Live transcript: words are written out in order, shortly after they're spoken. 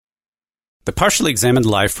The Partially Examined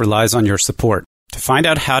Life relies on your support. To find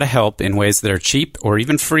out how to help in ways that are cheap or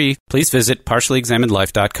even free, please visit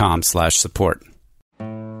partiallyexaminedlife.com/support.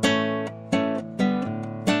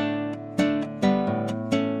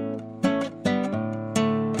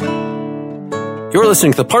 You're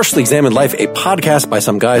listening to The Partially Examined Life, a podcast by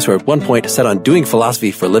some guys who at one point set on doing philosophy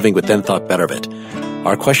for a living but then thought better of it.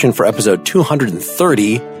 Our question for episode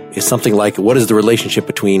 230 is something like, what is the relationship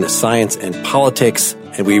between science and politics?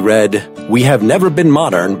 And we read, We Have Never Been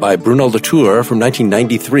Modern by Bruno Latour from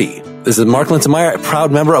 1993. This is Mark Linsenmeyer, a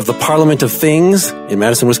proud member of the Parliament of Things in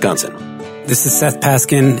Madison, Wisconsin. This is Seth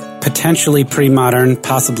Paskin, potentially pre-modern,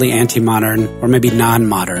 possibly anti-modern, or maybe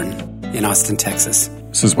non-modern in Austin, Texas.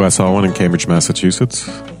 This is Wes Alwan in Cambridge, Massachusetts.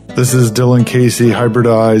 This is Dylan Casey,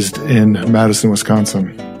 hybridized in Madison,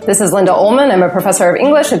 Wisconsin. This is Linda Ullman. I'm a professor of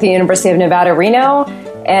English at the University of Nevada, Reno,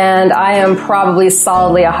 and I am probably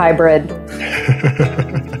solidly a hybrid.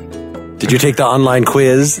 Did you take the online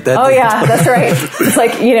quiz? Oh, yeah, that's right. It's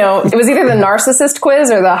like, it was either the narcissist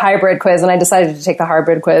quiz or the hybrid quiz, and I decided to take the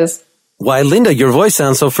hybrid quiz. Why, Linda, your voice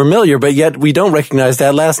sounds so familiar, but yet we don't recognize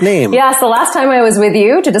that last name. Yes, the last time I was with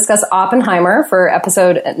you to discuss Oppenheimer for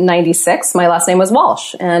episode 96, my last name was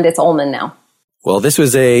Walsh, and it's Ullman now. Well, this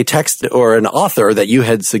was a text or an author that you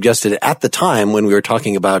had suggested at the time when we were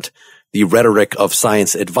talking about the rhetoric of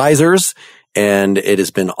science advisors, and it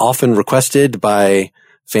has been often requested by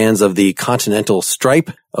fans of the continental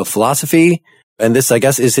stripe of philosophy. And this, I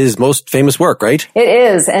guess, is his most famous work, right? It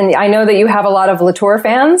is. And I know that you have a lot of Latour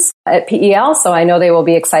fans at PEL, so I know they will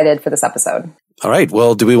be excited for this episode. All right.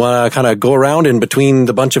 Well, do we want to kind of go around and between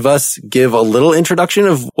the bunch of us give a little introduction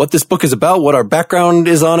of what this book is about, what our background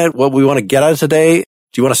is on it, what we want to get out of today? Do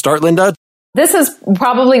you want to start, Linda? This is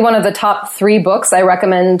probably one of the top 3 books I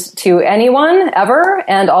recommend to anyone ever.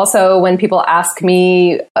 And also when people ask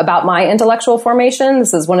me about my intellectual formation,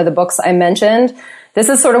 this is one of the books I mentioned. This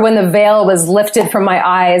is sort of when the veil was lifted from my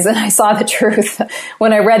eyes and I saw the truth.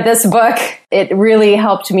 When I read this book, it really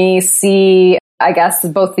helped me see, I guess,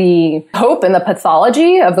 both the hope and the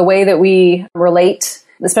pathology of the way that we relate,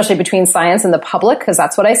 especially between science and the public, because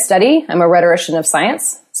that's what I study. I'm a rhetorician of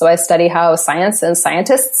science. So I study how science and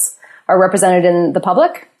scientists are represented in the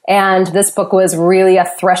public. And this book was really a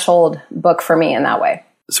threshold book for me in that way.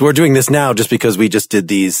 So we're doing this now just because we just did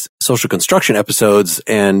these social construction episodes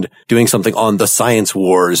and doing something on the science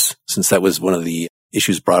wars, since that was one of the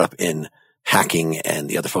issues brought up in Hacking and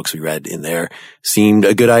the other folks we read in there, seemed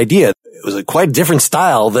a good idea. It was a quite different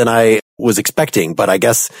style than I was expecting, but I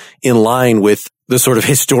guess in line with the sort of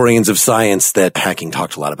historians of science that Hacking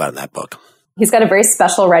talked a lot about in that book. He's got a very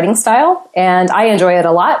special writing style, and I enjoy it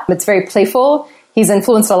a lot. It's very playful. He's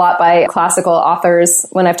influenced a lot by classical authors.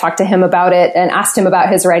 When I've talked to him about it and asked him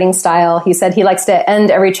about his writing style, he said he likes to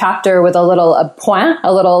end every chapter with a point,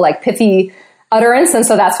 a little like pithy utterance. And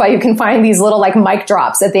so that's why you can find these little like mic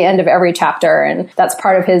drops at the end of every chapter. And that's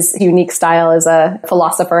part of his unique style as a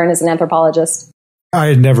philosopher and as an anthropologist. I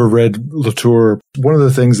had never read Latour. One of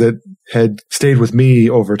the things that had stayed with me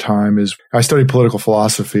over time is I studied political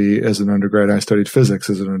philosophy as an undergrad. I studied physics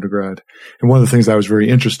as an undergrad. And one of the things I was very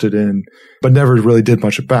interested in, but never really did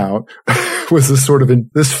much about, was this sort of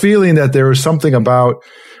this feeling that there was something about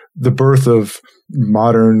the birth of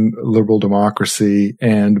modern liberal democracy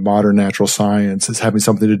and modern natural science as having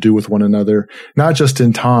something to do with one another, not just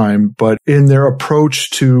in time, but in their approach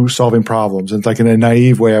to solving problems. And like in a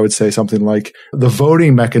naive way, I would say something like the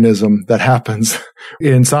voting mechanism that happens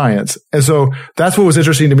in science. And so that's what was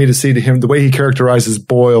interesting to me to see to him. The way he characterizes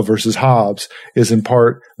Boyle versus Hobbes is in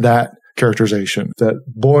part that characterization that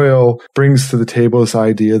Boyle brings to the table, this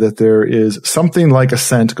idea that there is something like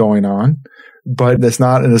assent going on, but it's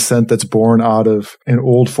not an assent that's born out of an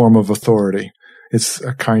old form of authority. It's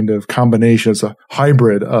a kind of combination. It's a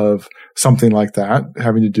hybrid of something like that,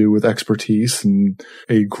 having to do with expertise and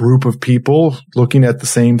a group of people looking at the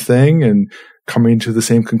same thing and coming to the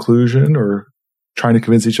same conclusion or trying to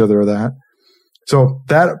convince each other of that. So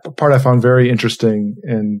that part I found very interesting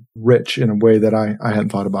and rich in a way that I hadn't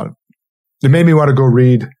thought about it. It made me want to go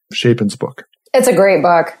read Chapin's book. It's a great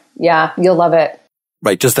book. Yeah, you'll love it.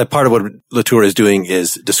 Right. Just that part of what Latour is doing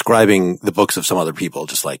is describing the books of some other people,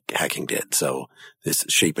 just like Hacking did. So this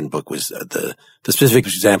Chapin book was the specific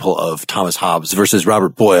example of Thomas Hobbes versus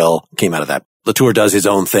Robert Boyle came out of that. Latour does his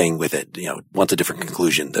own thing with it, wants a different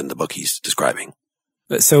conclusion than the book he's describing.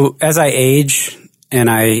 So as I age and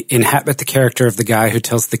I inhabit the character of the guy who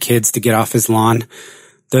tells the kids to get off his lawn,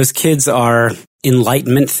 those kids are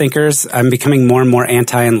Enlightenment thinkers. I'm becoming more and more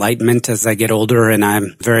anti-Enlightenment as I get older, and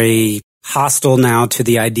I'm very hostile now to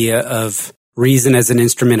the idea of reason as an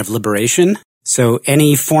instrument of liberation. So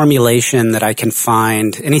any formulation that I can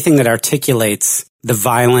find, anything that articulates the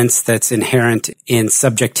violence that's inherent in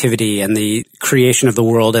subjectivity and the creation of the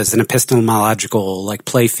world as an epistemological like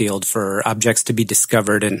playfield for objects to be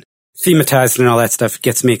discovered and thematized and all that stuff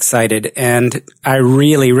gets me excited. And I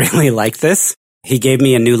really, really like this. He gave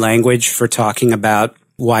me a new language for talking about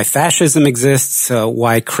why fascism exists,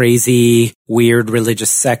 why crazy, weird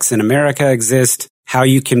religious sects in America exist, how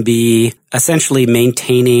you can be essentially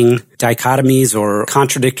maintaining dichotomies or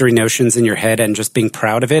contradictory notions in your head and just being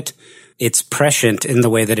proud of it. It's prescient in the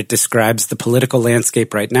way that it describes the political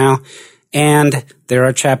landscape right now. And there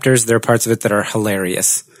are parts of it that are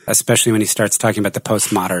hilarious, especially when he starts talking about the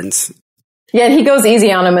postmoderns. Yeah, and he goes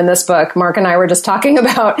easy on him in this book. Mark and I were just talking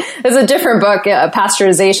about, there's a different book,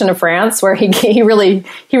 Pasteurization of France, where he really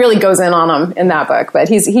goes in on him in that book. But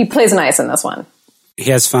he plays nice in this one.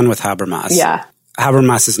 He has fun with Habermas. Yeah.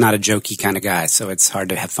 Habermas is not a jokey kind of guy, so it's hard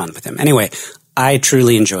to have fun with him. Anyway, I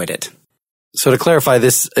truly enjoyed it. So to clarify,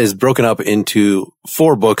 this is broken up into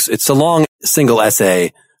 4 books. It's a long single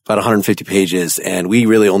essay, about 150 pages, and we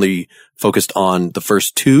really only focused on the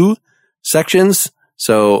first 2 sections.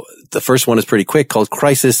 So the first one is pretty quick, called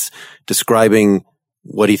Crisis, describing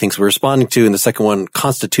what he thinks we're responding to, and the second one,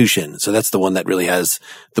 Constitution. So that's the one that really has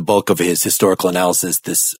the bulk of his historical analysis,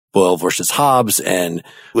 this Boyle versus Hobbes, and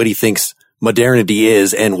what he thinks modernity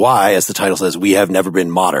is and why, as the title says, we have never been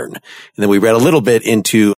modern. And then we read a little bit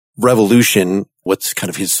into revolution, what's kind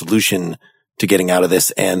of his solution to getting out of this,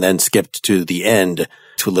 and then skipped to the end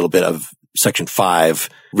to a little bit of section 5,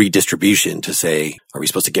 redistribution, to say, are we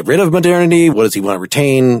supposed to get rid of modernity? What does he want to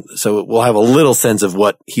retain? So we'll have a little sense of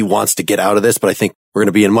what he wants to get out of this, but I think we're going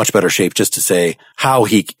to be in much better shape just to say how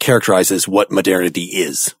he characterizes what modernity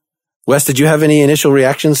is. Wes, did you have any initial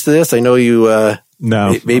reactions to this? I know you, no,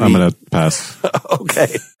 maybe. I'm going to pass.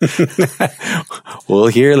 Okay. We'll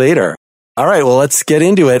hear later. All right. Well, let's get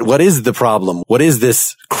into it. What is the problem? What is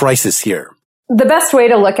this crisis here? The best way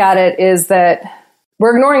to look at it is that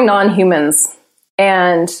we're ignoring non-humans,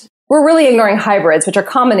 and we're really ignoring hybrids, which are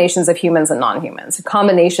combinations of humans and non-humans,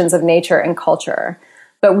 combinations of nature and culture.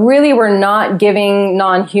 But really, we're not giving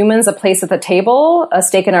non-humans a place at the table, a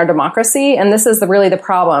stake in our democracy. And this is really the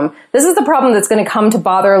problem. This is the problem that's going to come to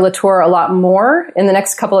bother Latour a lot more in the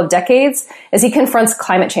next couple of decades as he confronts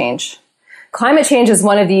climate change. Climate change is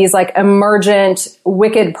one of these like emergent,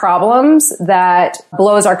 wicked problems that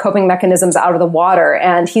blows our coping mechanisms out of the water.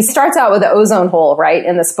 And he starts out with the ozone hole, right,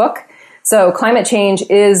 in this book. So climate change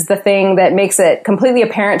is the thing that makes it completely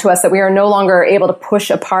apparent to us that we are no longer able to push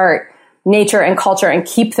apart nature and culture and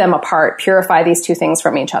keep them apart, purify these two things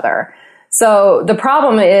from each other. So the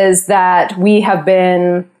problem is that we have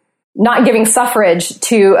been not giving suffrage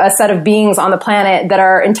to a set of beings on the planet that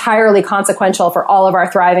are entirely consequential for all of our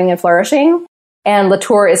thriving and flourishing. And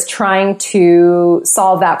Latour is trying to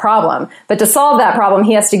solve that problem. But to solve that problem,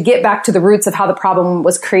 he has to get back to the roots of how the problem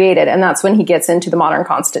was created. And that's when he gets into the modern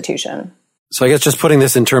Constitution. So I guess just putting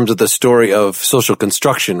this in terms of the story of social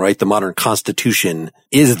construction, right? The modern Constitution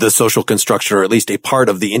is the social construction, or at least a part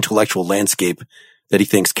of the intellectual landscape that he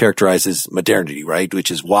thinks characterizes modernity, right?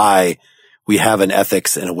 Which is why we have an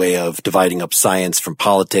ethics and a way of dividing up science from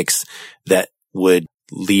politics that would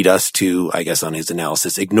lead us to, I guess on his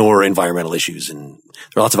analysis, ignore environmental issues. And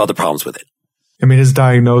there are lots of other problems with it. I mean, his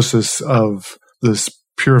diagnosis of this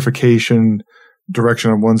purification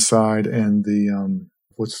direction on one side and the,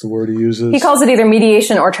 what's the word he uses? He calls it either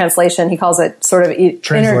mediation or translation. He calls it sort of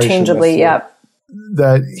interchangeably. Yeah.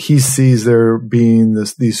 That he sees there being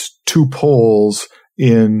these two poles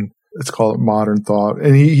in, let's call it modern thought.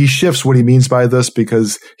 And he shifts what he means by this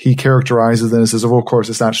because he characterizes it and says, oh, of course,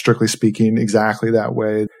 it's not strictly speaking exactly that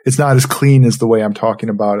way. It's not as clean as the way I'm talking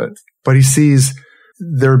about it. But he sees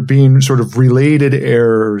there being sort of related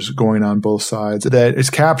errors going on both sides, that it's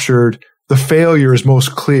captured. The failure is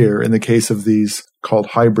most clear in the case of these called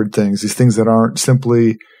hybrid things, these things that aren't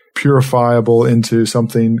simply purifiable into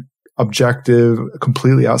something objective,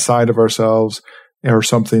 completely outside of ourselves, or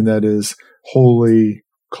something that is wholly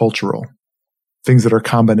cultural. Things that are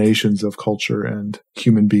combinations of culture and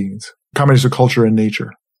human beings, combinations of culture and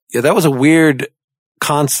nature. Yeah, that was a weird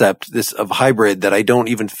concept, this of hybrid, that I don't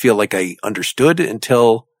even feel like I understood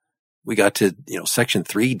until we got to, section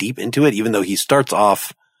 3 deep into it, even though he starts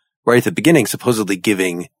off right at the beginning, supposedly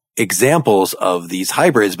giving examples of these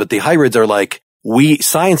hybrids, but the hybrids are like,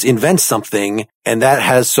 science invents something and that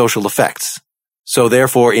has social effects. So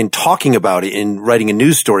therefore, in talking about it, in writing a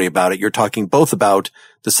news story about it, you're talking both about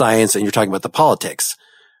the science and you're talking about the politics.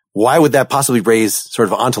 Why would that possibly raise sort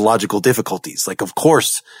of ontological difficulties? Like, of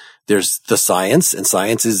course, there's the science, and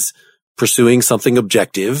science is pursuing something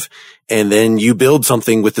objective, and then you build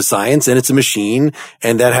something with the science and it's a machine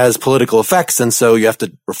and that has political effects. And so you have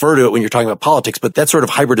to refer to it when you're talking about politics. But that sort of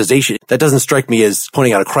hybridization, that doesn't strike me as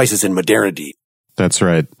pointing out a crisis in modernity. That's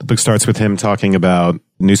right. The book starts with him talking about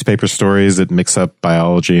newspaper stories that mix up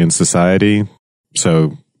biology and society.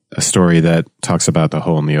 So a story that talks about the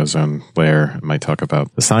hole in the ozone layer might talk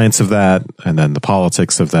about the science of that and then the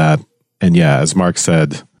politics of that. And yeah, as Mark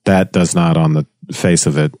said, that does not on the face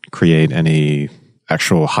of it create any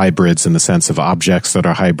actual hybrids in the sense of objects that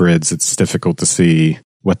are hybrids. It's difficult to see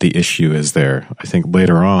what the issue is there. I think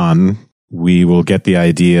later on, we will get the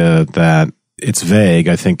idea that it's vague.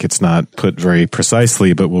 I think it's not put very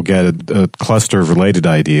precisely, but we'll get a cluster of related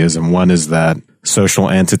ideas. And one is that social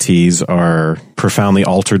entities are profoundly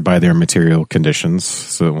altered by their material conditions.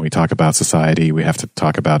 So when we talk about society, we have to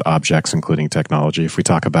talk about objects, including technology. If we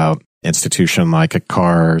talk about institution like a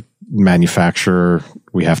car manufacturer,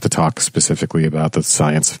 we have to talk specifically about the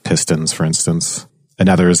science of pistons, for instance.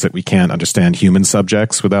 Another is that we can't understand human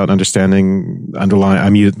subjects without understanding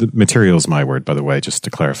material is my word, by the way, just to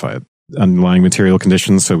clarify it. Underlying material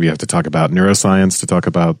conditions. So we have to talk about neuroscience to talk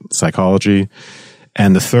about psychology.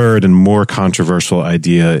 And the third and more controversial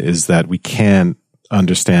idea is that we can't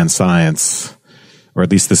understand science, or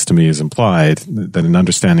at least this to me is implied, that in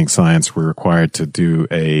understanding science, we're required to do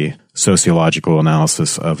a sociological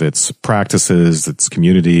analysis of its practices, its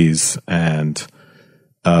communities, and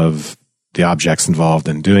of the objects involved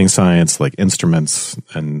in doing science, like instruments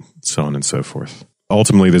and so on and so forth.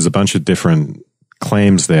 Ultimately, there's a bunch of different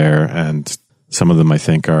claims there, and some of them I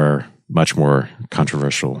think are much more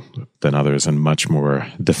controversial than others and much more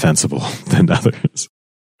defensible than others.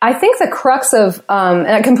 I think the crux of, and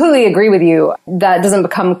I completely agree with you, that doesn't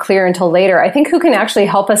become clear until later. I think who can actually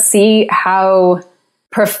help us see how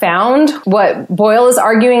profound what Boyle is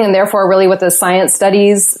arguing, and therefore really what the science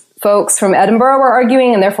studies folks from Edinburgh were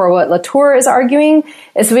arguing, and therefore what Latour is arguing,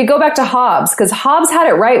 is we go back to Hobbes, because Hobbes had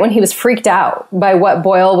it right when he was freaked out by what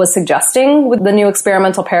Boyle was suggesting with the new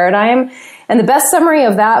experimental paradigm. And the best summary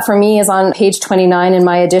of that for me is on page 29 in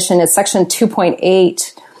my edition. It's section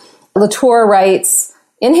 2.8. Latour writes,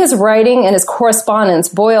 in his writing and his correspondence,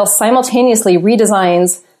 Boyle simultaneously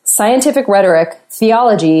redesigns scientific rhetoric,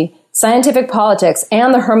 theology, scientific politics,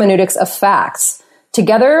 and the hermeneutics of facts.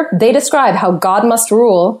 Together, they describe how God must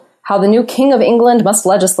rule, how the new King of England must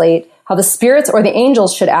legislate, how the spirits or the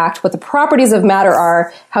angels should act, what the properties of matter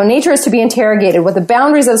are, how nature is to be interrogated, what the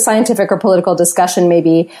boundaries of scientific or political discussion may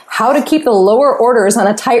be, how to keep the lower orders on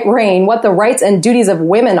a tight rein, what the rights and duties of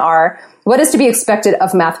women are, what is to be expected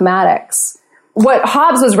of mathematics. What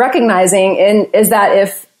Hobbes was recognizing is that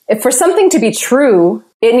if for something to be true,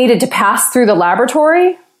 it needed to pass through the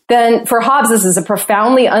laboratory, then for Hobbes, this is a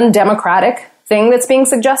profoundly undemocratic thing that's being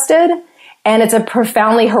suggested, and it's a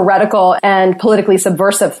profoundly heretical and politically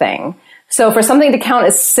subversive thing. So for something to count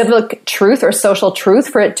as civic truth or social truth,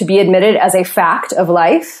 for it to be admitted as a fact of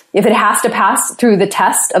life, if it has to pass through the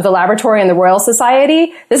test of the laboratory and the Royal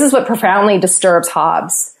Society, this is what profoundly disturbs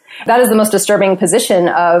Hobbes. That is the most disturbing position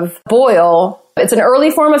of Boyle. It's an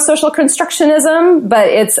early form of social constructionism, but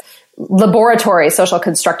it's laboratory social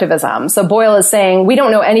constructivism. So Boyle is saying we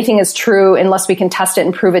don't know anything is true unless we can test it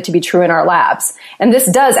and prove it to be true in our labs. And this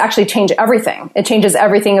does actually change everything. It changes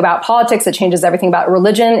everything about politics. It changes everything about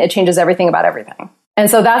religion. It changes everything about everything. And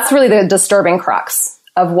so that's really the disturbing crux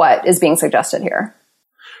of what is being suggested here.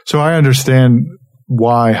 So I understand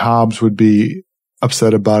why Hobbes would be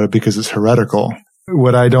upset about it, because it's heretical.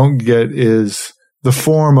 What I don't get is the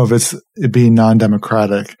form of it being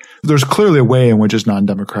non-democratic. There's clearly a way in which it's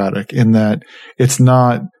non-democratic, in that it's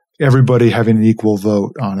not everybody having an equal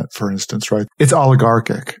vote on it, for instance, right? It's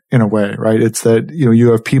oligarchic in a way, right? It's that,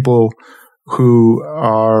 you have people who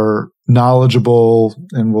are knowledgeable,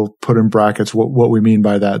 and we'll put in brackets what we mean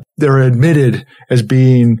by that. They're admitted as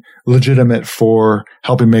being legitimate for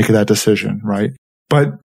helping make that decision, right? But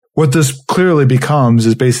what this clearly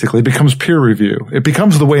becomes becomes peer review. It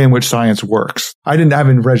becomes the way in which science works. I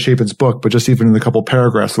haven't read Chapin's book, but just even in the couple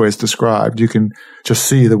paragraphs, the way it's described, you can just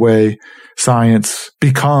see the way science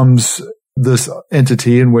becomes this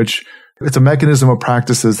entity in which it's a mechanism of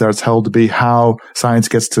practices that's held to be how science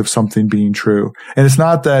gets to something being true. And it's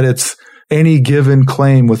not that it's any given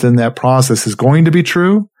claim within that process is going to be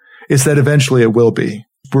true. It's that eventually it will be.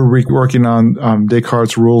 We're working on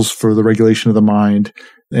Descartes' rules for the regulation of the mind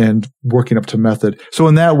and working up to method. So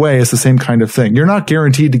in that way, it's the same kind of thing. You're not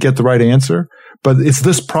guaranteed to get the right answer, but it's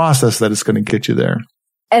this process that is going to get you there.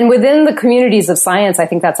 And within the communities of science, I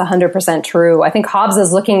think that's 100% true. I think Hobbes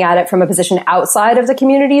is looking at it from a position outside of the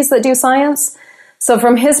communities that do science. So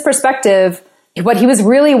from his perspective, what he was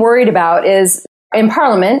really worried about is in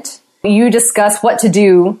Parliament, you discuss what to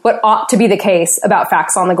do, what ought to be the case about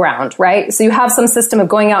facts on the ground, right? So you have some system of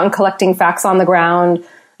going out and collecting facts on the ground.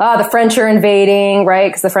 The French are invading, right?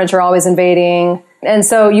 Because the French are always invading. And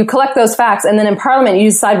so you collect those facts, and then in Parliament, you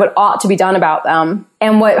decide what ought to be done about them.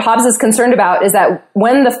 And what Hobbes is concerned about is that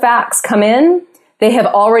when the facts come in, they have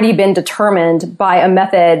already been determined by a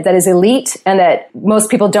method that is elite and that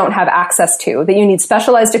most people don't have access to, that you need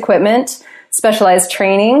specialized equipment, specialized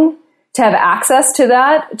training to have access to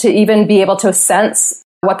that, to even be able to sense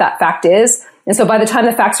what that fact is. And so by the time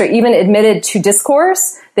the facts are even admitted to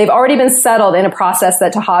discourse, they've already been settled in a process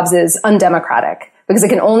that to Hobbes is undemocratic, because it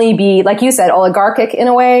can only be, like you said, oligarchic in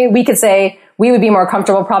a way. We could say we would be more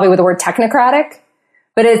comfortable probably with the word technocratic,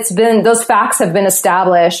 but those facts have been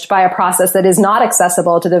established by a process that is not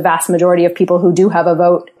accessible to the vast majority of people who do have a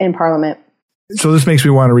vote in Parliament. So this makes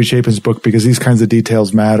me want to reshape his book, because these kinds of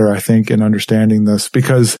details matter, I think, in understanding this.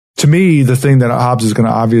 Because to me, the thing that Hobbes is going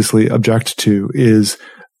to obviously object to is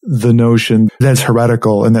the notion that's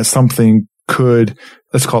heretical and that something could,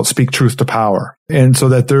 let's call it, speak truth to power. And so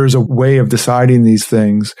that there's a way of deciding these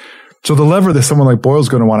things. So the lever that someone like Boyle's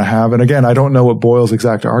going to want to have, and again, I don't know what Boyle's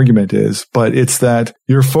exact argument is, but it's that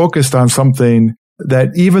you're focused on something that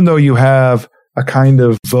even though you have a kind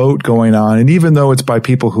of vote going on, and even though it's by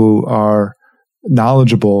people who are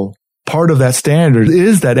knowledgeable, part of that standard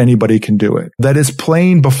is that anybody can do it, that it's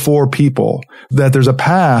plain before people, that there's a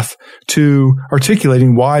path to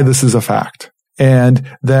articulating why this is a fact,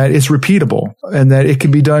 and that it's repeatable, and that it can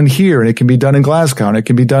be done here, and it can be done in Glasgow, and it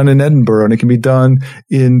can be done in Edinburgh, and it can be done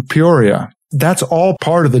in Peoria. That's all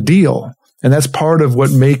part of the deal, and that's part of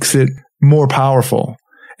what makes it more powerful.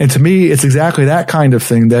 And to me, it's exactly that kind of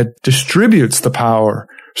thing that distributes the power,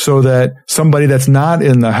 so that somebody that's not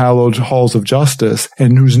in the hallowed halls of justice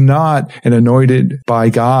and who's not an anointed by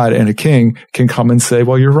God and a king can come and say,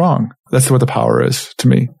 well, you're wrong. That's what the power is to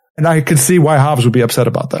me. And I could see why Hobbes would be upset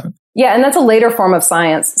about that. Yeah, and that's a later form of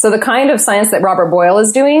science. So the kind of science that Robert Boyle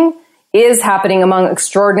is doing is happening among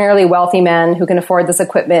extraordinarily wealthy men who can afford this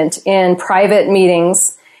equipment in private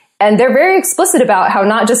meetings. And they're very explicit about how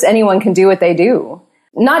not just anyone can do what they do.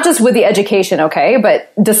 Not just with the education, okay,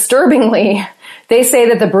 but disturbingly, they say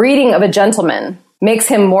that the breeding of a gentleman makes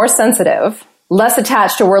him more sensitive, less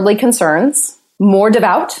attached to worldly concerns, more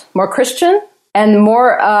devout, more Christian, and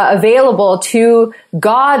more available to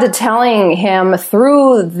God telling him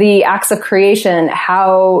through the acts of creation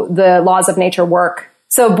how the laws of nature work.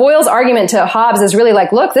 So Boyle's argument to Hobbes is really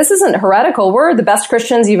like, look, this isn't heretical. We're the best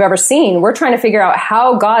Christians you've ever seen. We're trying to figure out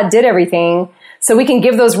how God did everything so we can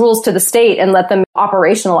give those rules to the state and let them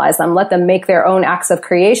operationalize them, let them make their own acts of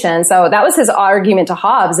creation. So that was his argument to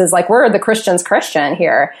Hobbes, is like, we're the Christians Christian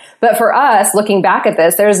here. But for us, looking back at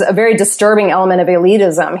this, there's a very disturbing element of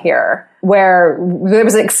elitism here, where there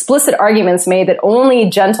was explicit arguments made that only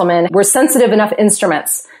gentlemen were sensitive enough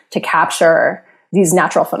instruments to capture these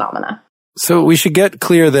natural phenomena. So we should get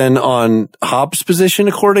clear then on Hobbes' position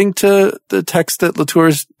according to the text that Latour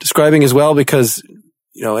is describing as well, because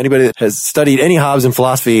anybody that has studied any Hobbes in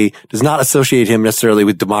philosophy does not associate him necessarily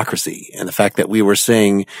with democracy. And the fact that we were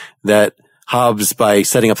saying that Hobbes, by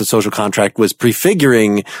setting up the social contract, was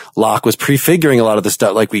prefiguring Locke, was prefiguring a lot of the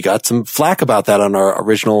stuff. Like, we got some flack about that on our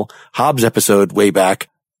original Hobbes episode way back.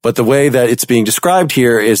 But the way that it's being described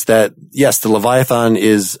here is that, yes, the Leviathan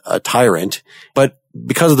is a tyrant, but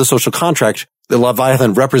because of the social contract, the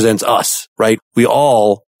Leviathan represents us, right? We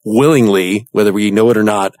all willingly, whether we know it or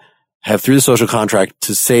not, have, through the social contract,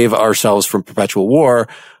 to save ourselves from perpetual war,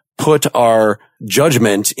 put our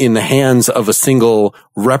judgment in the hands of a single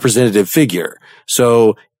representative figure.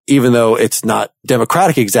 So even though it's not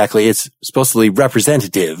democratic exactly, it's supposed to be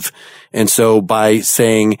representative. And so by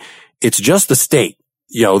saying it's just the state,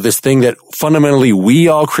 this thing that fundamentally we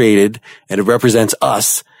all created, and it represents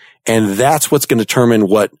us, and that's what's going to determine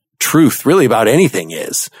what truth really about anything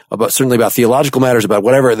is, certainly about theological matters, about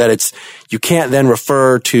whatever, that you can't then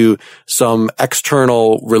refer to some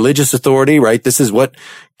external religious authority, right? This is what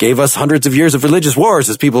gave us hundreds of years of religious wars,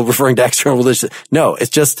 as people referring to external religious. No,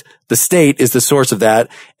 it's just the state is the source of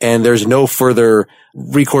that, and there's no further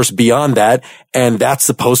recourse beyond that. And that's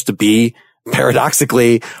supposed to be,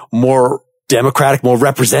 paradoxically, more democratic, more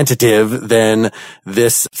representative than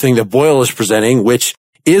this thing that Boyle is presenting, which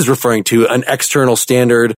is referring to an external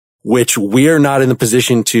standard which we're not in the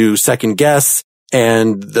position to second guess,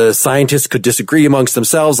 and the scientists could disagree amongst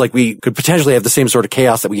themselves. Like, we could potentially have the same sort of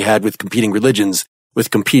chaos that we had with competing religions,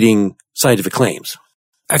 with competing scientific claims.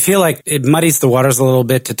 I feel like it muddies the waters a little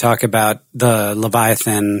bit to talk about the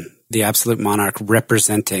Leviathan, the absolute monarch,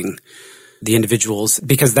 representing the individuals,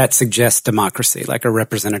 because that suggests democracy, like a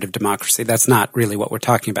representative democracy. That's not really what we're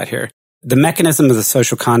talking about here. the mechanism of the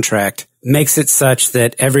social contract makes it such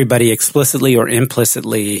that everybody explicitly or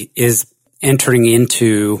implicitly is entering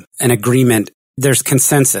into an agreement. There's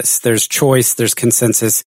consensus, there's choice, there's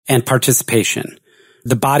consensus, and participation.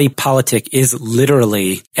 The body politic is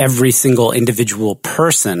literally every single individual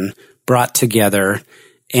person brought together,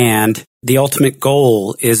 and the ultimate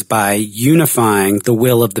goal is by unifying the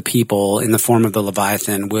will of the people in the form of the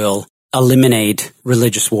Leviathan will eliminate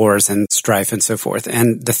religious wars and strife and so forth.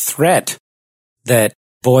 And the threat that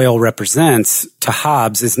Boyle represents to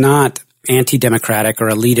Hobbes is not anti-democratic or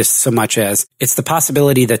elitist so much as it's the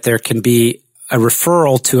possibility that there can be a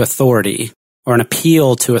referral to authority or an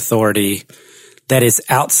appeal to authority that is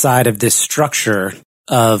outside of this structure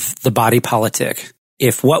of the body politic.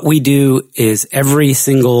 If what we do is every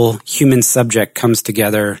single human subject comes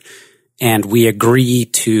together and we agree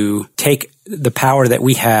to take the power that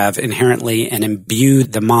we have inherently and imbue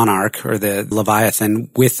the monarch or the Leviathan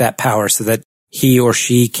with that power so that he or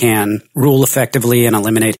she can rule effectively and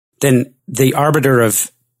eliminate, then the arbiter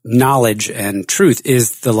of knowledge and truth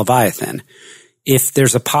is the Leviathan. If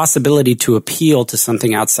there's a possibility to appeal to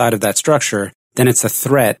something outside of that structure, then it's a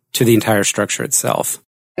threat to the entire structure itself.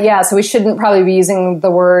 Yeah, so we shouldn't probably be using the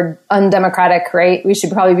word undemocratic, right? We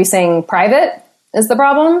should probably be saying private is the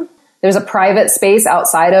problem. There's a private space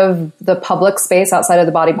outside of the public space, outside of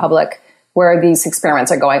the body public, where these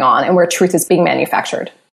experiments are going on and where truth is being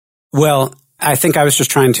manufactured. Well, I think I was just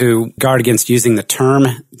trying to guard against using the term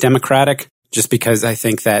democratic, just because I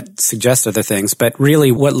think that suggests other things. But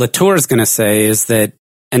really what Latour is going to say is that,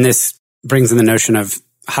 and this brings in the notion of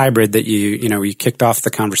hybrid that you kicked off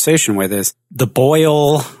the conversation with, is the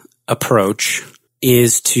Boyle approach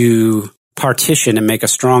is to partition and make a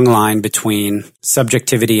strong line between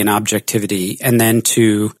subjectivity and objectivity, and then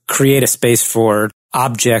to create a space for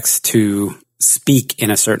objects to speak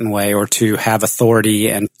in a certain way or to have authority.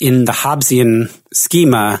 And in the Hobbesian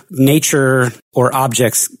schema, nature or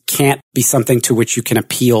objects can't be something to which you can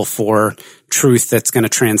appeal for truth that's going to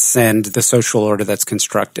transcend the social order that's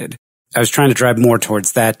constructed. I was trying to drive more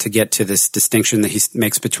towards that to get to this distinction that he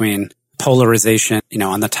makes between polarization,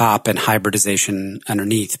 on the top and hybridization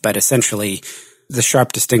underneath, but essentially the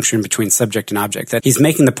sharp distinction between subject and object. That he's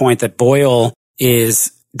making the point that Boyle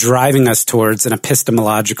is driving us towards an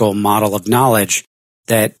epistemological model of knowledge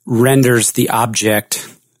that renders the object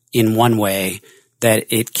in one way that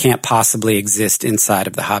it can't possibly exist inside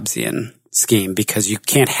of the Hobbesian scheme, because you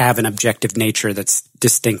can't have an objective nature that's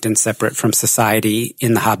distinct and separate from society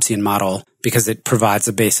in the Hobbesian model, because it provides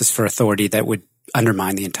a basis for authority that would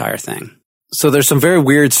undermine the entire thing. So there's some very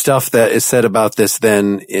weird stuff that is said about this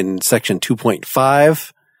then in section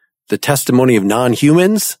 2.5, the testimony of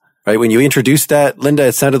non-humans, right? When you introduced that, Linda,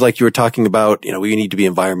 it sounded like you were talking about, we need to be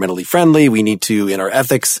environmentally friendly. We need to, in our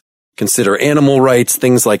ethics, consider animal rights,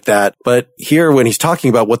 things like that. But here, when he's talking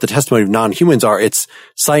about what the testimony of non-humans are, it's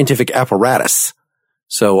scientific apparatus.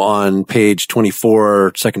 So on page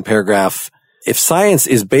 24, second paragraph, if science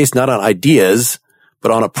is based not on ideas,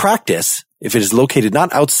 but on a practice, if it is located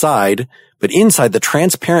not outside, but inside the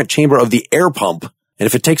transparent chamber of the air pump, and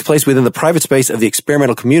if it takes place within the private space of the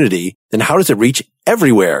experimental community, then how does it reach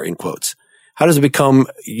everywhere, in quotes? How does it become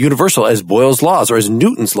universal as Boyle's laws or as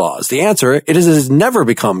Newton's laws? The answer, it has never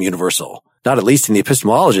become universal, not at least in the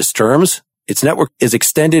epistemologist's terms. Its network is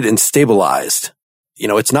extended and stabilized.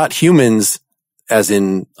 It's not humans, as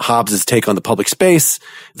in Hobbes' take on the public space.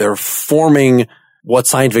 They're forming what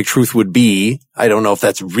scientific truth would be. I don't know if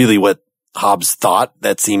that's really what Hobbes thought.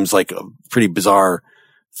 That seems like a pretty bizarre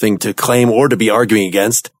thing to claim or to be arguing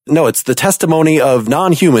against. No, it's the testimony of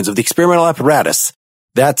non-humans, of the experimental apparatus.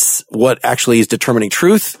 That's what actually is determining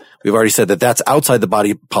truth. We've already said that that's outside the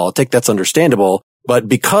body politic. That's understandable. But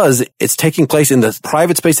because it's taking place in the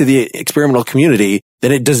private space of the experimental community,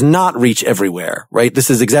 then it does not reach everywhere, right? This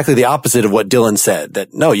is exactly the opposite of what Dylan said,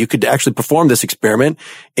 that no, you could actually perform this experiment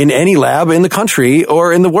in any lab in the country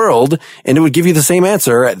or in the world, and it would give you the same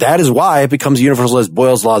answer. That is why it becomes universal as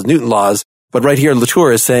Boyle's laws, Newton's laws. But right here,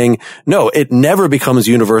 Latour is saying, no, it never becomes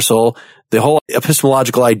universal. The whole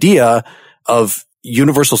epistemological idea of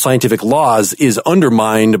universal scientific laws is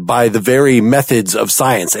undermined by the very methods of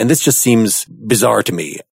science. And this just seems bizarre to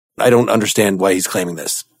me. I don't understand why he's claiming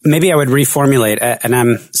this. Maybe I would reformulate, and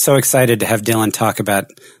I'm so excited to have Dylan talk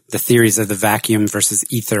about the theories of the vacuum versus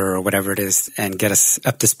ether or whatever it is and get us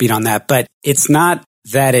up to speed on that. But it's not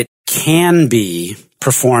that it can be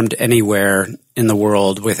performed anywhere in the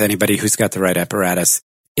world with anybody who's got the right apparatus.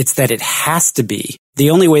 It's that it has to be. The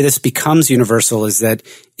only way this becomes universal is that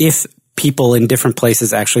if people in different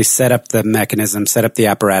places actually set up the mechanism, set up the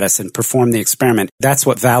apparatus, and perform the experiment, that's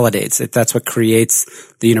what validates it. That's what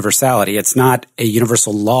creates the universality. It's not a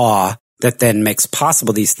universal law that then makes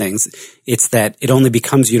possible these things. It's that it only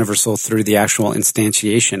becomes universal through the actual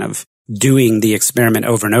instantiation of doing the experiment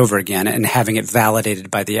over and over again and having it validated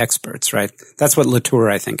by the experts, right? That's what Latour,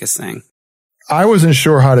 I think, is saying. I wasn't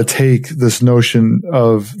sure how to take this notion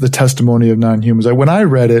of the testimony of non-humans. When I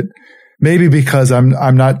read it, maybe because I'm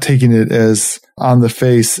not taking it as on the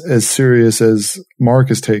face as serious as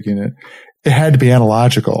Mark is taking it, it had to be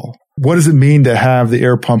analogical. What does it mean to have the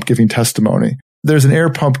air pump giving testimony? There's an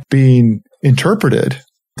air pump being interpreted,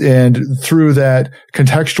 and through that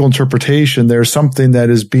contextual interpretation, there's something that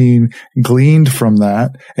is being gleaned from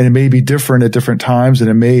that, and it may be different at different times,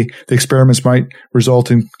 and the experiments might result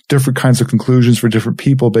in different kinds of conclusions for different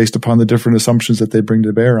people based upon the different assumptions that they bring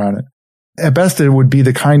to bear on it. At best, it would be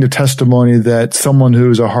the kind of testimony that someone who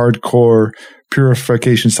is a hardcore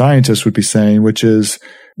purification scientist would be saying, which is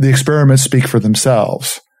the experiments speak for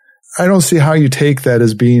themselves. I don't see how you take that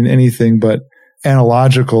as being anything but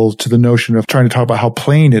analogical to the notion of trying to talk about how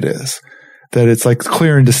plain it is, that it's like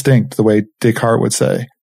clear and distinct, the way Descartes would say,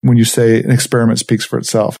 when you say an experiment speaks for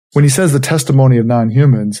itself. When he says the testimony of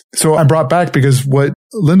non-humans, so I'm brought back because what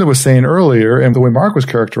Linda was saying earlier and the way Mark was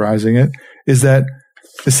characterizing it is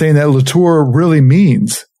saying that Latour really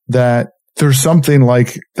means that there's something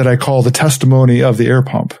like that I call the testimony of the air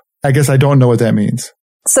pump. I guess I don't know what that means.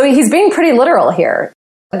 So he's being pretty literal here.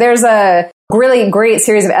 There's a really great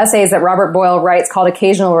series of essays that Robert Boyle writes called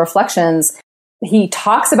Occasional Reflections. He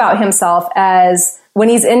talks about himself as, when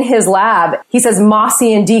he's in his lab, he says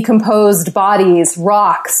mossy and decomposed bodies,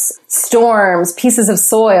 rocks, storms, pieces of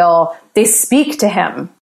soil, they speak to him.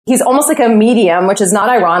 He's almost like a medium, which is not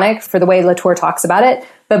ironic for the way Latour talks about it,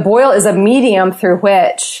 but Boyle is a medium through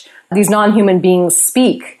which these non-human beings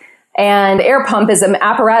speak. And air pump is an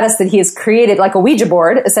apparatus that he has created, like a Ouija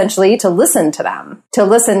board, essentially, to listen to them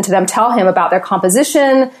tell him about their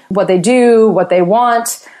composition, what they do, what they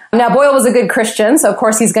want. Now, Boyle was a good Christian, so of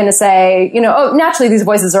course he's going to say, naturally these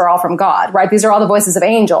voices are all from God, right? These are all the voices of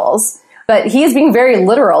angels. But he is being very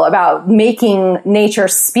literal about making nature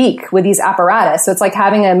speak with these apparatus. So it's like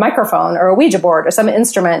having a microphone or a Ouija board or some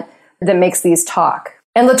instrument that makes these talk.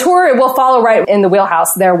 And Latour will follow right in the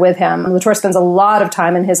wheelhouse there with him. Latour spends a lot of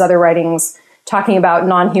time in his other writings talking about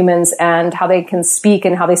non-humans and how they can speak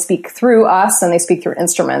and how they speak through us and they speak through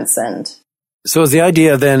instruments. And so is the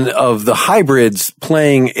idea then of the hybrids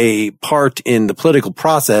playing a part in the political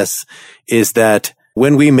process is that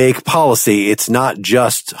when we make policy, it's not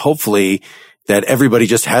just, hopefully, that everybody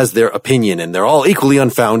just has their opinion and they're all equally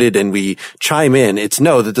unfounded and we chime in. It's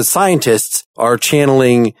that the scientists are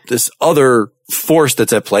channeling this other force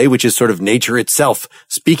that's at play, which is sort of nature itself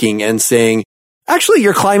speaking and saying, actually,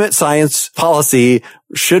 your climate science policy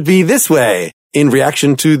should be this way in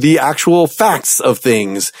reaction to the actual facts of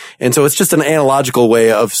things. And so it's just an analogical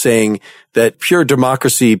way of saying that pure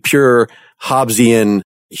democracy, pure Hobbesian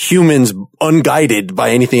humans unguided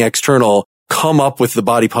by anything external come up with the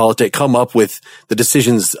body politic, come up with the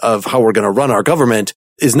decisions of how we're going to run our government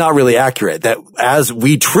is not really accurate. That as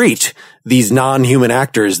we treat these non-human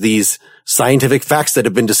actors, these scientific facts that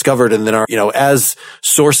have been discovered and then are, as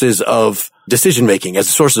sources of decision making, as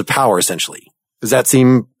sources of power, essentially. Does that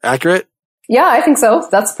seem accurate? yeah, I think so.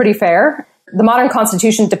 That's pretty fair. The modern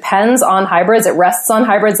constitution depends on hybrids. It rests on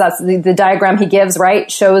hybrids. That's the diagram he gives,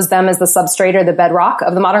 right? Shows them as the substrate or the bedrock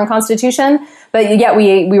of the modern constitution. But yet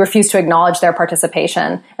we refuse to acknowledge their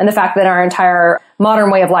participation and the fact that our entire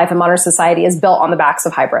modern way of life and modern society is built on the backs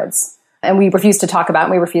of hybrids. And we refuse to talk about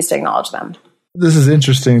and we refuse to acknowledge them. This is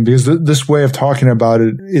interesting because this way of talking about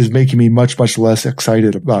it is making me much, much less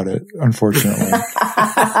excited about it, unfortunately.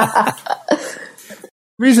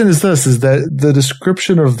 Reason is this, is that the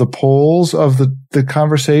description of the poles of the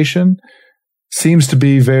conversation seems to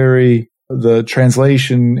be the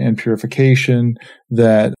translation and purification,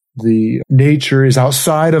 that the nature is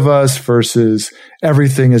outside of us versus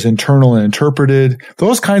everything is internal and interpreted.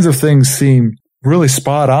 Those kinds of things seem really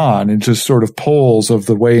spot on and just sort of poles of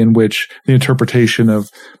the way in which the interpretation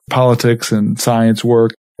of politics and science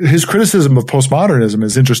work. His criticism of postmodernism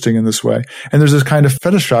is interesting in this way. And there's this kind of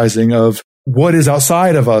fetishizing of what is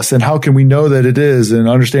outside of us and how can we know that it is, and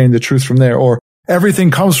understanding the truth from there. Or everything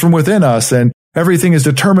comes from within us and everything is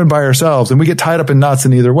determined by ourselves, and we get tied up in knots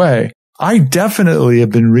in either way. I definitely have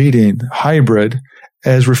been reading hybrid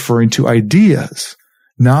as referring to ideas,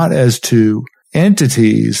 not as to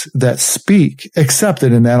entities that speak, except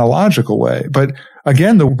in an analogical way. But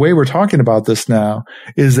again, the way we're talking about this now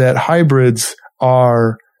is that hybrids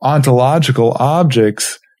are ontological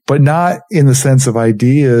objects, but not in the sense of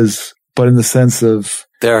ideas, but in the sense of...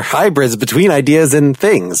 They're hybrids between ideas and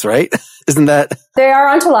things, right? Isn't that... They are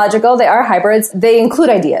ontological. They are hybrids. They include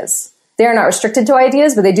ideas. They are not restricted to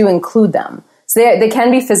ideas, but they do include them. So they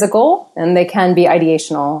can be physical and they can be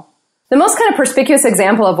ideational. The most kind of perspicuous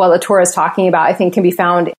example of what Latour is talking about, I think, can be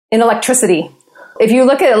found in electricity. If you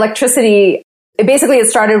look at electricity, it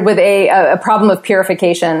started with a problem of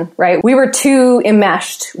purification, right? We were too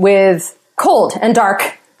enmeshed with cold and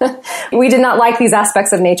dark. We did not like these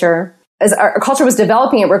aspects of nature. As our culture was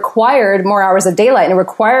developing, it required more hours of daylight, and it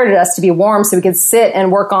required us to be warm so we could sit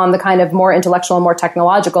and work on the kind of more intellectual, more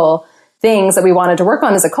technological things that we wanted to work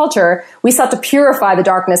on as a culture. We sought to purify the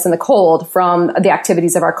darkness and the cold from the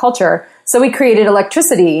activities of our culture. So we created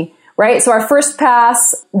electricity, right? So our first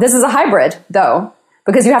pass, this is a hybrid though,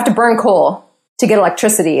 because you have to burn coal to get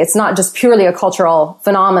electricity. It's not just purely a cultural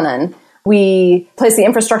phenomenon. We placed the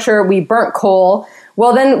infrastructure, we burnt coal.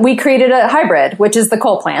 Well, then we created a hybrid, which is the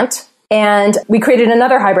coal plant. And we created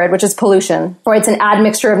another hybrid, which is pollution, or it's an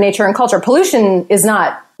admixture of nature and culture. Pollution is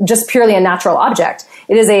not just purely a natural object.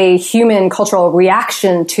 It is a human cultural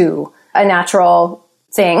reaction to a natural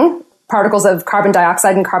thing. Particles of carbon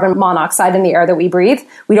dioxide and carbon monoxide in the air that we breathe.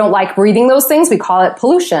 We don't like breathing those things. We call it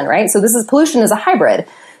pollution, right? So pollution is a hybrid.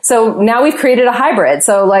 So now we've created a hybrid.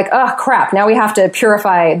 So oh crap, now we have to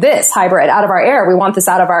purify this hybrid out of our air. We want this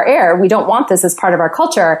out of our air. We don't want this as part of our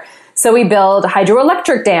culture. So we build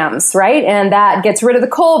hydroelectric dams, right? And that gets rid of the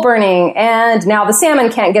coal burning. And now the salmon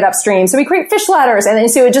can't get upstream. So we create fish ladders. And then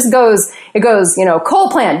so it goes, coal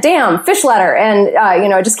plant, dam, fish ladder. And,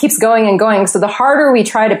 it just keeps going and going. So the harder we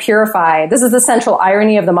try to purify, this is the central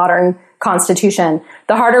irony of the modern Constitution.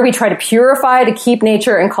 The harder we try to purify to keep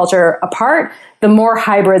nature and culture apart, the more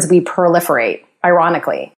hybrids we proliferate,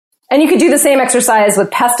 ironically. And you could do the same exercise with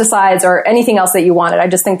pesticides or anything else that you wanted. I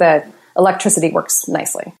just think that electricity works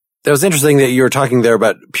nicely. That was interesting that you were talking there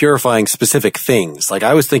about purifying specific things. Like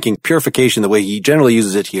I was thinking purification, the way he generally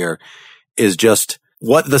uses it here, is just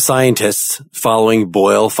what the scientists following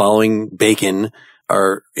Boyle, following Bacon,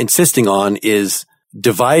 are insisting on is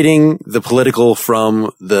dividing the political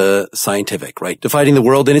from the scientific, right? Dividing the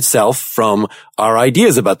world in itself from our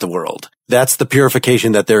ideas about the world. That's the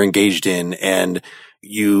purification that they're engaged in. And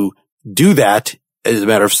you do that as a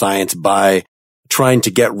matter of science by trying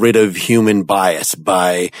to get rid of human bias,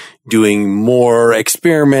 by doing more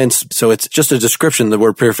experiments. So it's just a description, the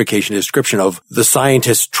word purification, a description of the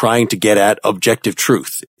scientists trying to get at objective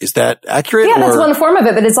truth. Is that accurate? Yeah, that's one form of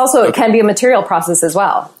it, but it's also, It can be a material process as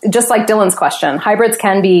well. Just like Dylan's question, hybrids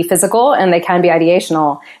can be physical and they can be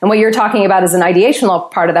ideational. And what you're talking about is an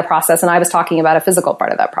ideational part of that process, and I was talking about a physical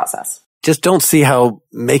part of that process. Just don't see how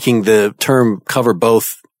making the term cover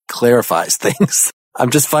both clarifies things. I'm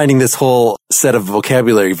just finding this whole set of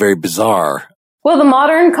vocabulary very bizarre. Well, the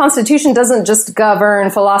modern Constitution doesn't just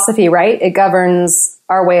govern philosophy, right? It governs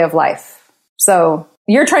our way of life. So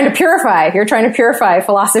you're trying to purify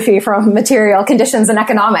philosophy from material conditions and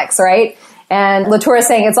economics, right? And Latour is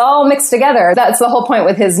saying it's all mixed together. That's the whole point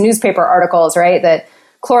with his newspaper articles, right? That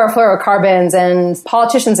chlorofluorocarbons and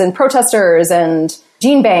politicians and protesters and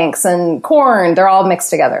gene banks and corn, they're all mixed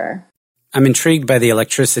together. I'm intrigued by the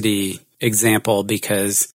electricity example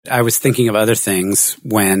because I was thinking of other things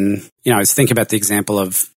when, I was thinking about the example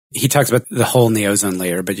of, he talks about the hole in the ozone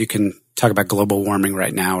layer, but you can talk about global warming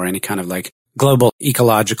right now or any kind of global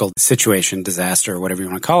ecological situation, disaster, or whatever you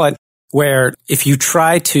want to call it, where if you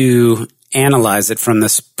try to analyze it from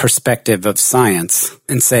this perspective of science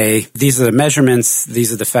and say, these are the measurements,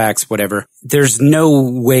 these are the facts, whatever, there's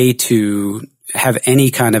no way to have any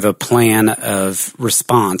kind of a plan of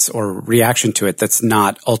response or reaction to it that's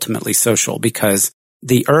not ultimately social, because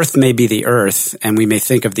the earth may be the earth and we may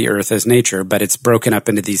think of the earth as nature, but it's broken up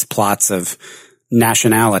into these plots of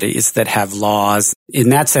nationalities that have laws.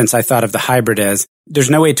 In that sense, I thought of the hybrid as there's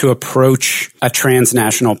no way to approach a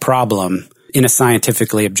transnational problem in a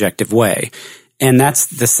scientifically objective way. And that's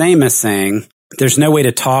the same as saying there's no way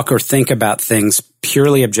to talk or think about things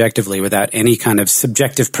purely objectively without any kind of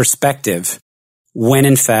subjective perspective, when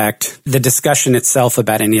in fact the discussion itself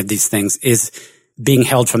about any of these things is being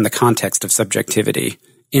held from the context of subjectivity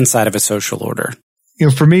inside of a social order.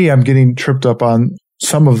 For me, I'm getting tripped up on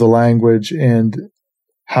some of the language and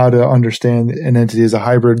how to understand an entity as a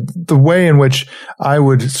hybrid. The way in which I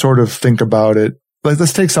would sort of think about it,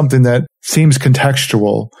 let's take something that seems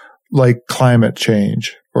contextual, like climate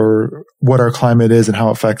change or what our climate is and how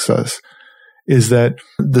it affects us, is that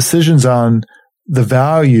decisions on the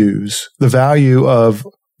value of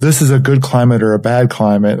this is a good climate or a bad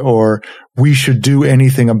climate, or we should do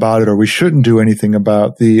anything about it, or we shouldn't do anything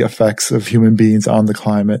about the effects of human beings on the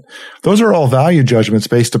climate. Those are all value judgments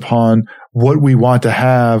based upon what we want to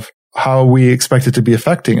have, how we expect it to be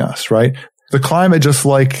affecting us, right? The climate, just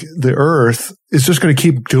like the Earth, is just going to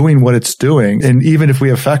keep doing what it's doing. And even if we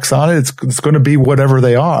have effects on it, it's going to be whatever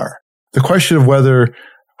they are. The question of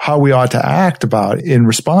how we ought to act in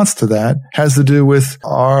response to that has to do with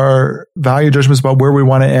our value judgments about where we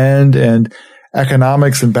want to end and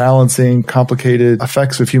economics and balancing complicated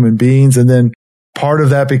effects of human beings. And then part of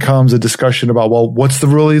that becomes a discussion about, well, what's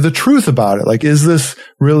really the truth about it? Like, is this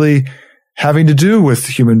really having to do with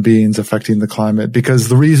human beings affecting the climate? Because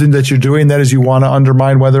the reason that you're doing that is you want to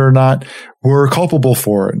undermine whether or not we're culpable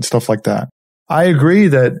for it and stuff like that. I agree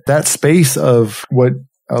that space of what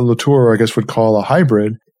Latour, I guess, would call a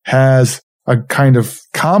hybrid has a kind of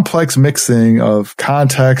complex mixing of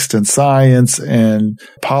context and science and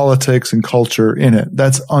politics and culture in it.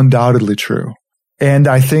 That's undoubtedly true. And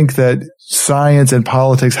I think that science and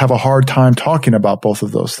politics have a hard time talking about both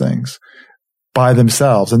of those things by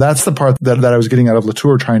themselves. And that's the part that I was getting out of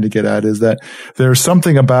Latour trying to get at, is that there's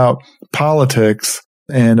something about politics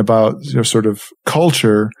and about sort of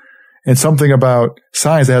culture and something about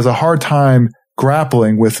science that has a hard time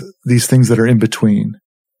grappling with these things that are in between.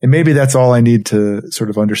 And maybe that's all I need to sort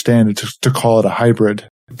of understand to call it a hybrid.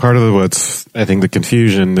 Part of what's, I think, the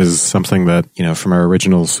confusion is something that, from our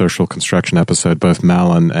original social construction episode, both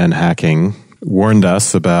Malin and Hacking warned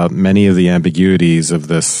us about many of the ambiguities of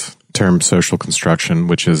this term social construction,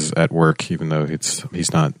 which is at work, even though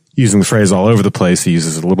he's not using the phrase all over the place. He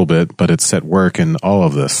uses it a little bit, but it's at work in all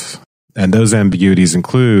of this. And those ambiguities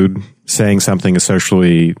include saying something is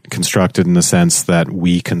socially constructed in the sense that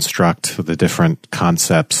we construct the different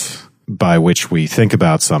concepts by which we think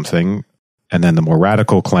about something. And then the more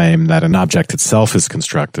radical claim that an object itself is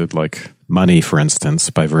constructed, like money, for instance,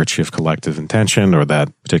 by virtue of collective intention, or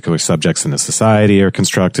that particular subjects in a society are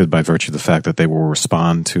constructed by virtue of the fact that they will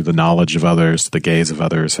respond to the knowledge of others, to the gaze of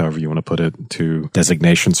others, however you want to put it, to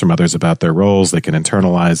designations from others about their roles. They can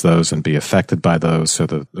internalize those and be affected by those. So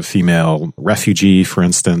the female refugee, for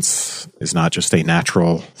instance, is not just a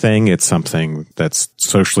natural thing. It's something that's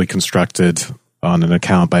socially constructed on an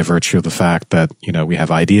account by virtue of the fact that, we have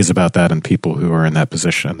ideas about that and people who are in that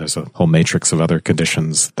position. There's a whole matrix of other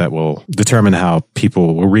conditions that will determine how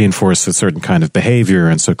people will reinforce a certain kind of behavior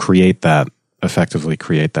and so effectively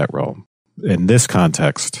create that role. In this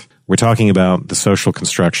context, we're talking about the social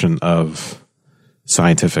construction of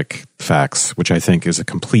scientific facts, which I think is a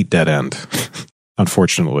complete dead end,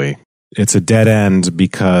 unfortunately. It's a dead end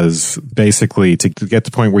because basically to get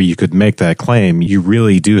to the point where you could make that claim, you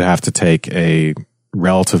really do have to take a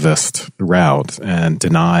relativist route and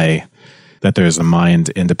deny that there's a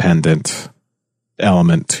mind-independent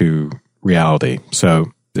element to reality.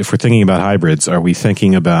 So if we're thinking about hybrids, are we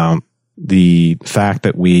thinking about the fact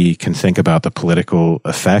that we can think about the political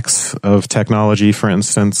effects of technology, for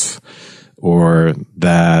instance, or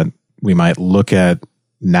that we might look at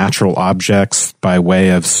natural objects by way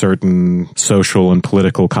of certain social and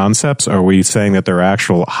political concepts? Are we saying that there are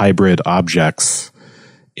actual hybrid objects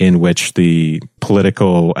in which the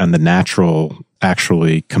political and the natural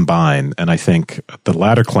actually combine? And I think the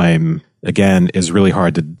latter claim, again, is really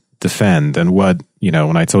hard to defend. And what,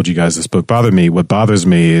 when I told you guys this book bothered me, what bothers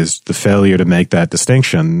me is the failure to make that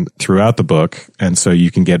distinction throughout the book. And so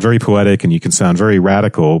you can get very poetic and you can sound very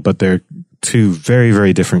radical, but they're two very,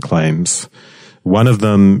 very different claims. One of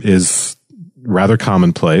them is rather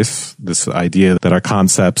commonplace, this idea that our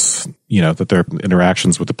concepts, that there are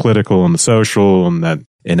interactions with the political and the social, and that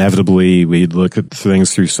inevitably we look at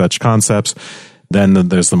things through such concepts. Then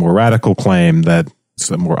there's the more radical claim, that it's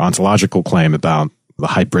a more ontological claim about the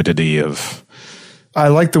hybridity of... I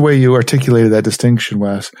like the way you articulated that distinction,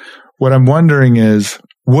 Wes. What I'm wondering is,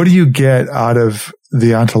 what do you get out of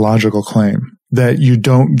the ontological claim that you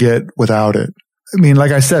don't get without it? I mean,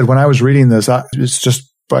 like I said, when I was reading this, it's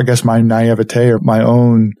just, I guess, my naivete or my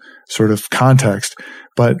own sort of context.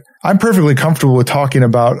 But I'm perfectly comfortable with talking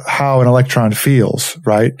about how an electron feels,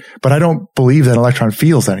 right? But I don't believe that an electron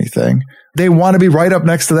feels anything. They want to be right up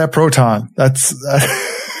next to that proton.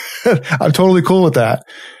 I'm totally cool with that.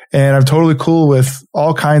 And I'm totally cool with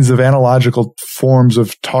all kinds of analogical forms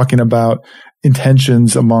of talking about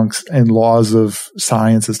intentions amongst and laws of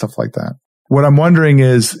science and stuff like that. What I'm wondering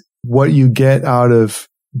is what you get out of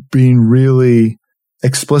being really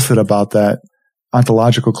explicit about that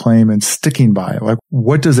ontological claim and sticking by it. Like,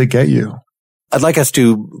 what does it get you? I'd like us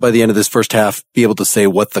to, by the end of this first half, be able to say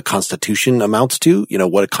what the Constitution amounts to,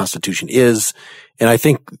 what a Constitution is. And I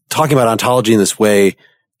think talking about ontology in this way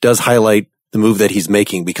does highlight the move that he's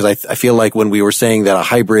making, because I feel like when we were saying that a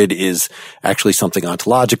hybrid is actually something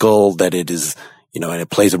ontological, that it is, and it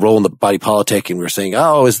plays a role in the body politic, and we were saying,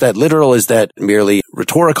 oh, is that literal? Is that merely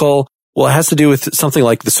rhetorical? Well, it has to do with something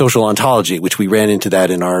like the social ontology, which we ran into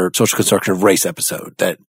that in our social construction of race episode,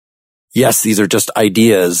 that yes, these are just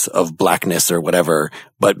ideas of blackness or whatever,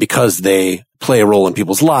 but because they play a role in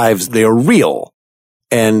people's lives, they are real.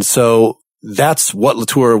 And so that's what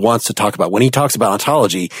Latour wants to talk about. When he talks about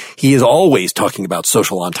ontology, he is always talking about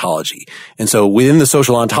social ontology. And so within the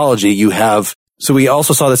social ontology, so we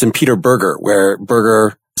also saw this in Peter Berger, where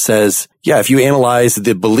Berger says, yeah, if you analyze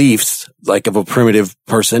the beliefs like of a primitive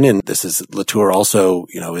person, and this is Latour also,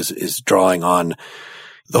 is drawing on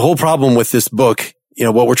the whole problem with this book.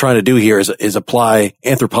 What we're trying to do here is apply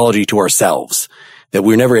anthropology to ourselves, that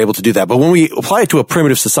we're never able to do that. But when we apply it to a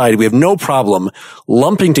primitive society, we have no problem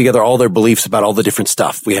lumping together all their beliefs about all the different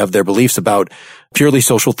stuff. We have their beliefs about purely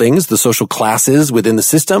social things, the social classes within the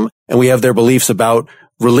system, and we have their beliefs about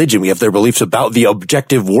religion. We have their beliefs about the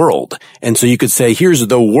objective world. And so you could say, here's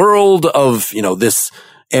the world of, this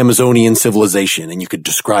Amazonian civilization. And you could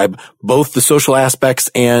describe both the social aspects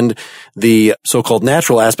and the so-called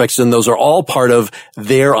natural aspects. And those are all part of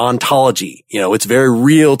their ontology. It's very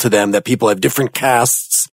real to them that people have different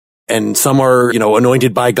castes and some are,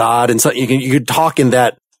 anointed by God. And so you could talk in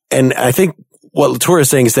that. And I think what Latour is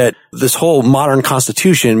saying is that this whole modern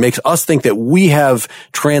constitution makes us think that we have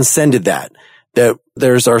transcended that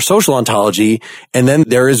there's our social ontology, and then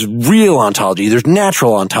there is real ontology. There's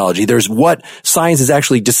natural ontology. There's what science is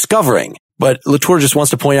actually discovering. But Latour just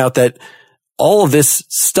wants to point out that all of this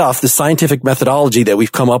stuff, the scientific methodology that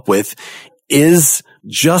we've come up with, is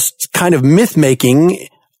just kind of myth making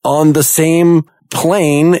on the same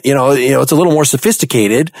plane. It's a little more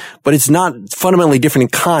sophisticated, but it's not fundamentally different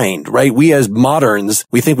in kind, right? We as moderns,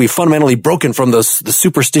 we think we've fundamentally broken from the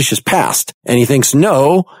superstitious past. And he thinks,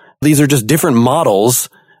 no, these are just different models.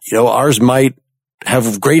 Ours might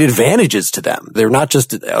have great advantages to them. They're not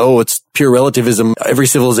just, it's pure relativism. Every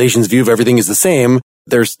civilization's view of everything is the same.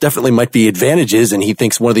 There's definitely might be advantages. And he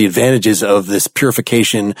thinks one of the advantages of this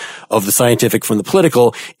purification of the scientific from the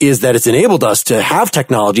political is that it's enabled us to have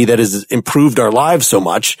technology that has improved our lives so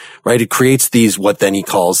much, right? It creates these, what then he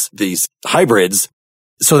calls these hybrids.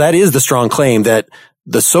 So that is the strong claim that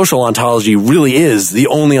the social ontology really is the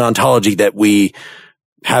only ontology that we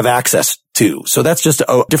have access to. So that's just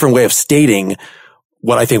a different way of stating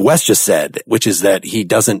what I think Wes just said, which is that he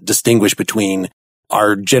doesn't distinguish between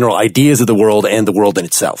our general ideas of the world and the world in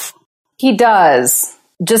itself. He does,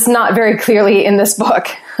 just not very clearly in this book.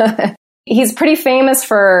 He's pretty famous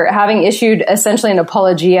for having issued essentially an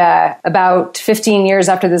apologia about 15 years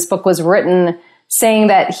after this book was written, saying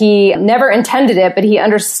that he never intended it, but he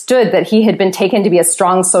understood that he had been taken to be a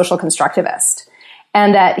strong social constructivist.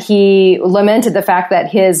 And that he lamented the fact that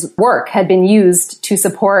his work had been used to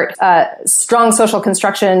support strong social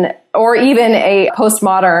construction or even a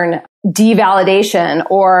postmodern devalidation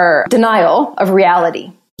or denial of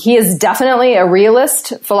reality. He is definitely a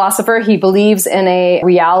realist philosopher. He believes in a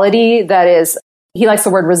reality that is, he likes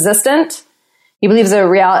the word resistant. He believes in a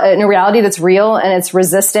reality that's real and it's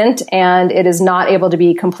resistant and it is not able to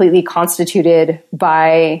be completely constituted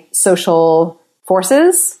by social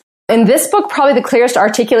forces. In this book, probably the clearest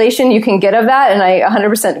articulation you can get of that, and I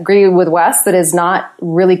 100% agree with Wes, that is not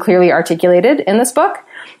really clearly articulated in this book.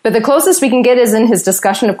 But the closest we can get is in his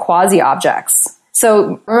discussion of quasi-objects.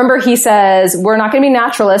 So remember, he says, we're not going to be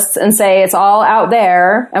naturalists and say it's all out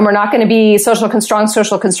there, and we're not going to be strong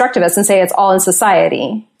social constructivists and say it's all in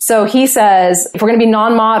society. So he says, if we're going to be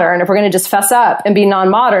non-modern, if we're going to just fess up and be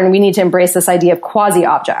non-modern, we need to embrace this idea of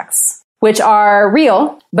quasi-objects, which are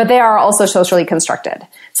real, but they are also socially constructed.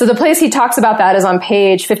 So the place he talks about that is on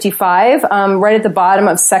page 55, right at the bottom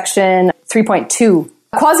of section 3.2.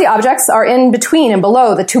 Quasi-objects are in between and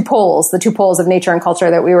below the two poles of nature and culture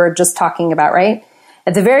that we were just talking about, right?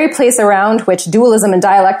 At the very place around which dualism and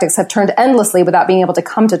dialectics have turned endlessly without being able to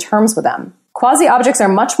come to terms with them. Quasi-objects are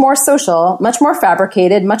much more social, much more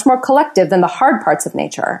fabricated, much more collective than the hard parts of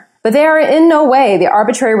nature. But they are in no way the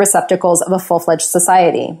arbitrary receptacles of a full-fledged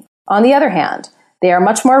society. On the other hand, they are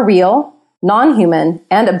much more real, non-human,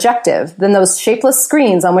 and objective than those shapeless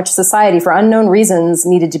screens on which society, for unknown reasons,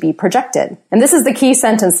 needed to be projected. And this is the key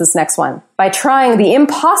sentence, this next one. By trying the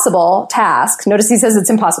impossible task, notice he says it's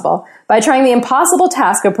impossible, by trying the impossible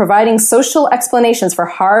task of providing social explanations for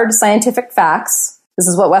hard scientific facts, this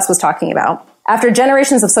is what Wes was talking about, after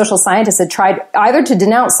generations of social scientists had tried either to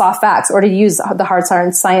denounce soft facts or to use the hard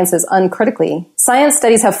sciences uncritically, science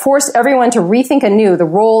studies have forced everyone to rethink anew the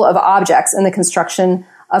role of objects in the construction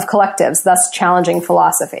of collectives, thus challenging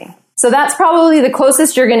philosophy. So that's probably the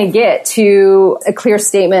closest you're going to get to a clear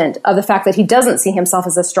statement of the fact that he doesn't see himself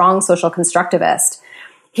as a strong social constructivist.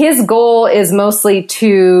 His goal is mostly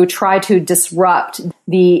to try to disrupt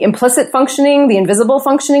the implicit functioning, the invisible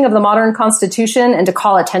functioning of the modern Constitution, and to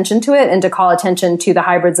call attention to it and to call attention to the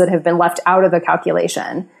hybrids that have been left out of the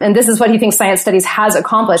calculation. And this is what he thinks science studies has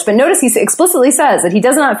accomplished. But notice he explicitly says that he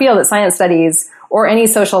does not feel that science studies or any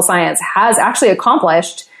social science has actually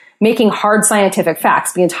accomplished making hard scientific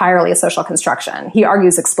facts be entirely a social construction. He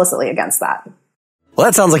argues explicitly against that. Well,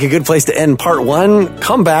 that sounds like a good place to end part one.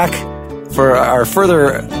 Come back for our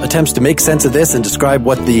further attempts to make sense of this and describe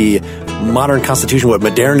what the modern Constitution, what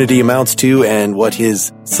modernity amounts to, and what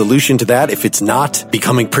his solution to that, if it's not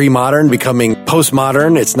becoming pre-modern, becoming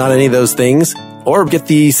postmodern, it's not any of those things. Or get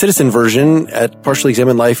the citizen version at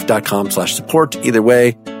partiallyexaminedlife.com/support. Either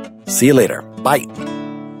way, see you later. Bye.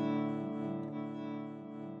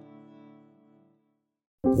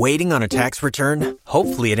 Waiting on a tax return?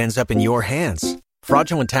 Hopefully it ends up in your hands.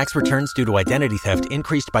 Fraudulent tax returns due to identity theft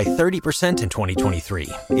increased by 30% in 2023.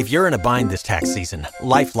 If you're in a bind this tax season,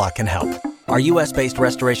 LifeLock can help. Our U.S.-based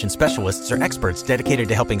restoration specialists are experts dedicated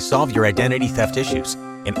to helping solve your identity theft issues.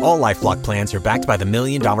 And all LifeLock plans are backed by the $1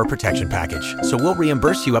 Million Protection Package. So we'll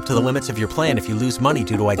reimburse you up to the limits of your plan if you lose money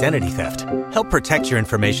due to identity theft. Help protect your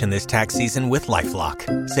information this tax season with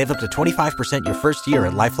LifeLock. Save up to 25% your first year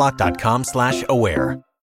at LifeLock.com/aware.